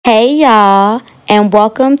and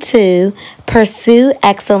welcome to Pursue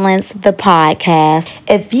Excellence, the podcast.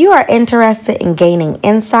 If you are interested in gaining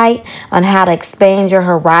insight on how to expand your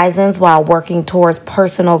horizons while working towards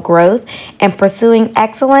personal growth and pursuing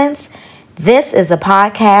excellence, this is a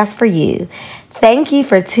podcast for you. Thank you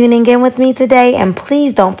for tuning in with me today, and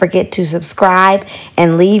please don't forget to subscribe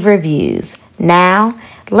and leave reviews. Now,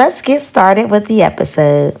 let's get started with the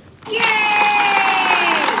episode.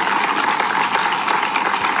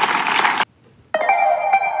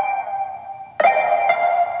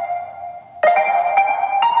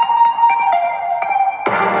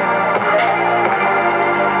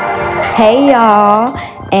 Hey y'all,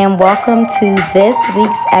 and welcome to this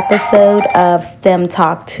week's episode of STEM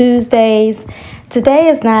Talk Tuesdays. Today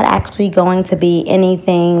is not actually going to be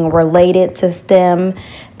anything related to STEM.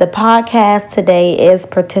 The podcast today is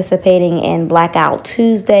participating in Blackout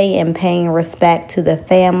Tuesday and paying respect to the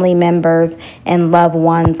family members and loved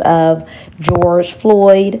ones of George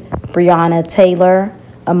Floyd, Breonna Taylor,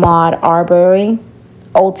 Ahmaud Arbery,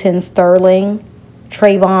 Alton Sterling,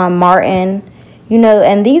 Trayvon Martin.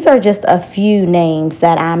 And these are just a few names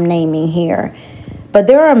that I'm naming here. But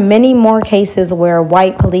there are many more cases where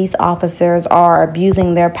white police officers are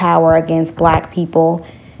abusing their power against black people.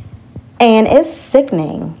 And it's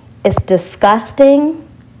sickening. It's disgusting.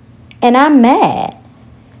 And I'm mad.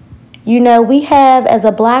 We have, as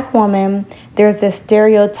a black woman, there's this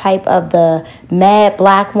stereotype of the mad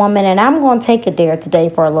black woman. And I'm going to take it there today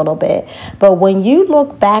for a little bit. But when you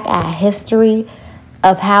look back at history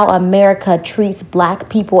of how America treats black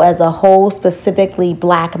people as a whole, specifically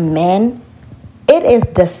black men, it is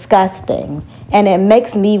disgusting, and it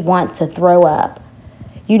makes me want to throw up.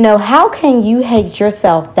 How can you hate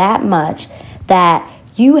yourself that much that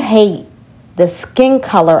you hate the skin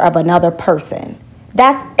color of another person?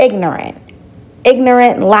 That's ignorant.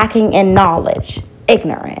 Ignorant, lacking in knowledge.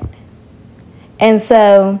 Ignorant. And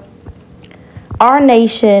so our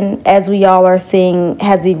nation, as we all are seeing,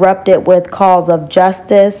 has erupted with calls of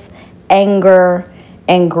justice, anger,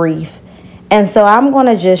 and grief. And so I'm going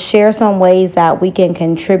to just share some ways that we can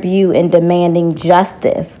contribute in demanding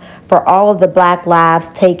justice for all of the black lives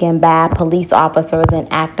taken by police officers in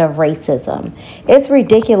act of racism. It's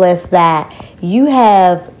ridiculous that you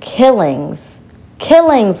have killings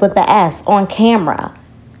with the S on camera.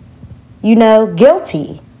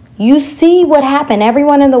 Guilty. You see what happened.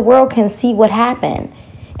 Everyone in the world can see what happened.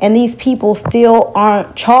 And these people still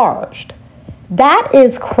aren't charged. That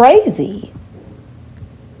is crazy.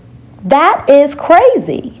 That is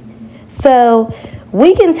crazy. So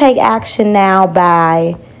we can take action now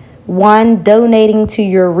by, 1, donating to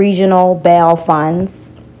your regional bail funds.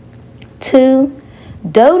 2,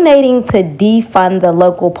 donating to defund the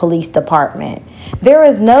local police department. There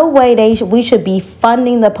is no way we should be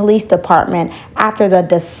funding the police department after the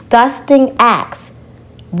disgusting acts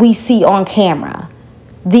we see on camera,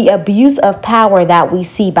 the abuse of power that we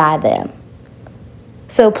see by them.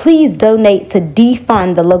 So please donate to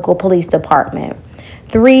defund the local police department.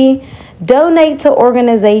 3, donate to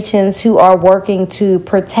organizations who are working to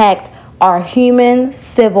protect our human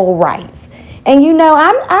civil rights. And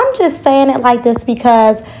I'm just saying it like this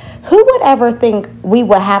because who would ever think we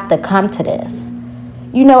would have to come to this?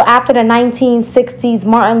 After the 1960s,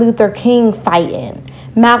 Martin Luther King fighting,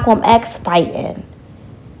 Malcolm X fighting.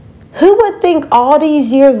 Who would think all these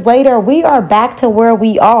years later we are back to where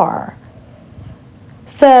we are?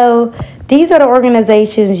 So these are the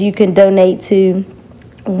organizations you can donate to.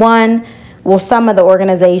 1, some of the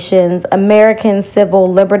organizations, American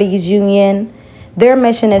Civil Liberties Union. Their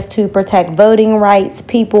mission is to protect voting rights,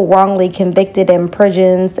 people wrongly convicted in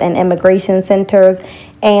prisons and immigration centers,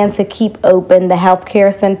 and to keep open the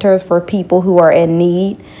healthcare centers for people who are in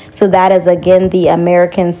need. So that is, again, the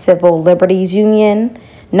American Civil Liberties Union.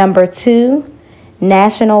 Number 2,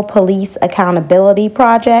 National Police Accountability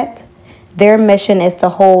Project. Their mission is to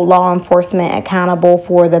hold law enforcement accountable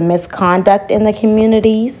for the misconduct in the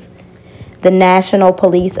communities. The National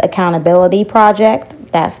Police Accountability Project,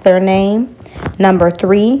 that's their name. Number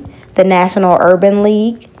 3, the National Urban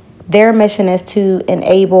League. Their mission is to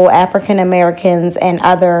enable African Americans and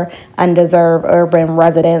other undeserved urban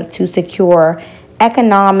residents to secure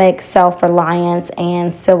economic self-reliance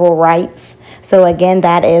and civil rights. So again,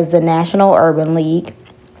 that is the National Urban League.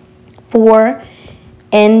 4,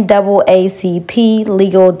 NAACP,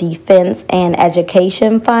 Legal Defense and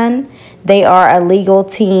Education Fund. They are a legal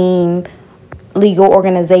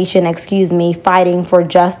organization, fighting for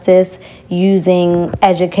justice using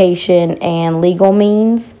education and legal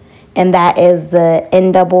means. And that is the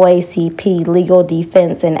NAACP, Legal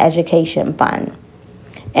Defense and Education Fund.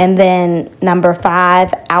 And then number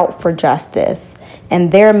 5, Out for Justice.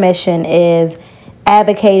 And their mission is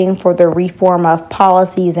advocating for the reform of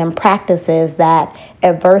policies and practices that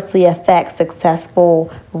adversely affect successful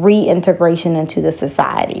reintegration into the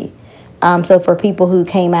society. So for people who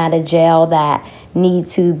came out of jail that need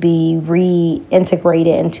to be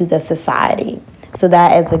reintegrated into the society. So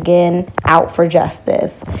that is, again, Out for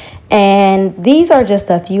Justice. And these are just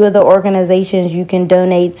a few of the organizations you can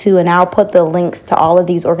donate to, and I'll put the links to all of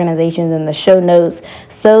these organizations in the show notes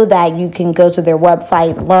so that you can go to their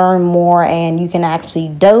website, learn more, and you can actually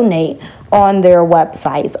donate on their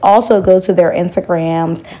websites. Also go to their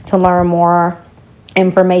Instagrams to learn more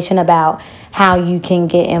information about how you can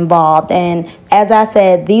get involved. And as I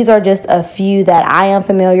said, these are just a few that I am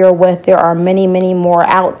familiar with. There are many, many more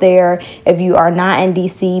out there. If you are not in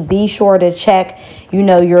DC, be sure to check,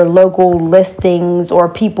 your local listings or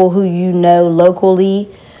people who you know locally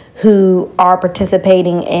who are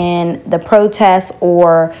participating in the protests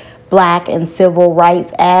or Black and civil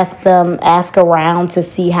rights. Ask around to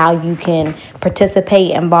see how you can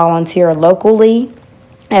participate and volunteer locally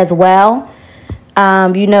as well.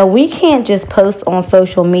 We can't just post on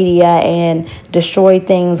social media and destroy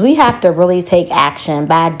things. We have to really take action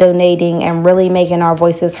by donating and really making our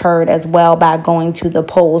voices heard as well by going to the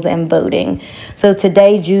polls and voting. So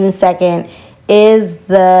today, June 2nd, is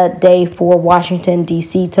the day for Washington,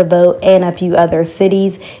 D.C. to vote and a few other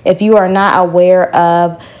cities. If you are not aware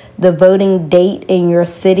of the voting date in your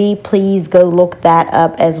city, please go look that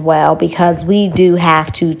up as well, because we do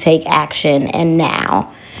have to take action, and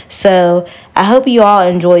now. So I hope you all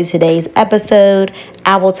enjoyed today's episode.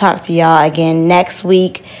 I will talk to y'all again next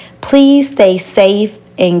week. Please stay safe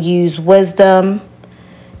and use wisdom.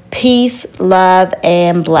 Peace, love,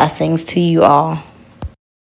 and blessings to you all.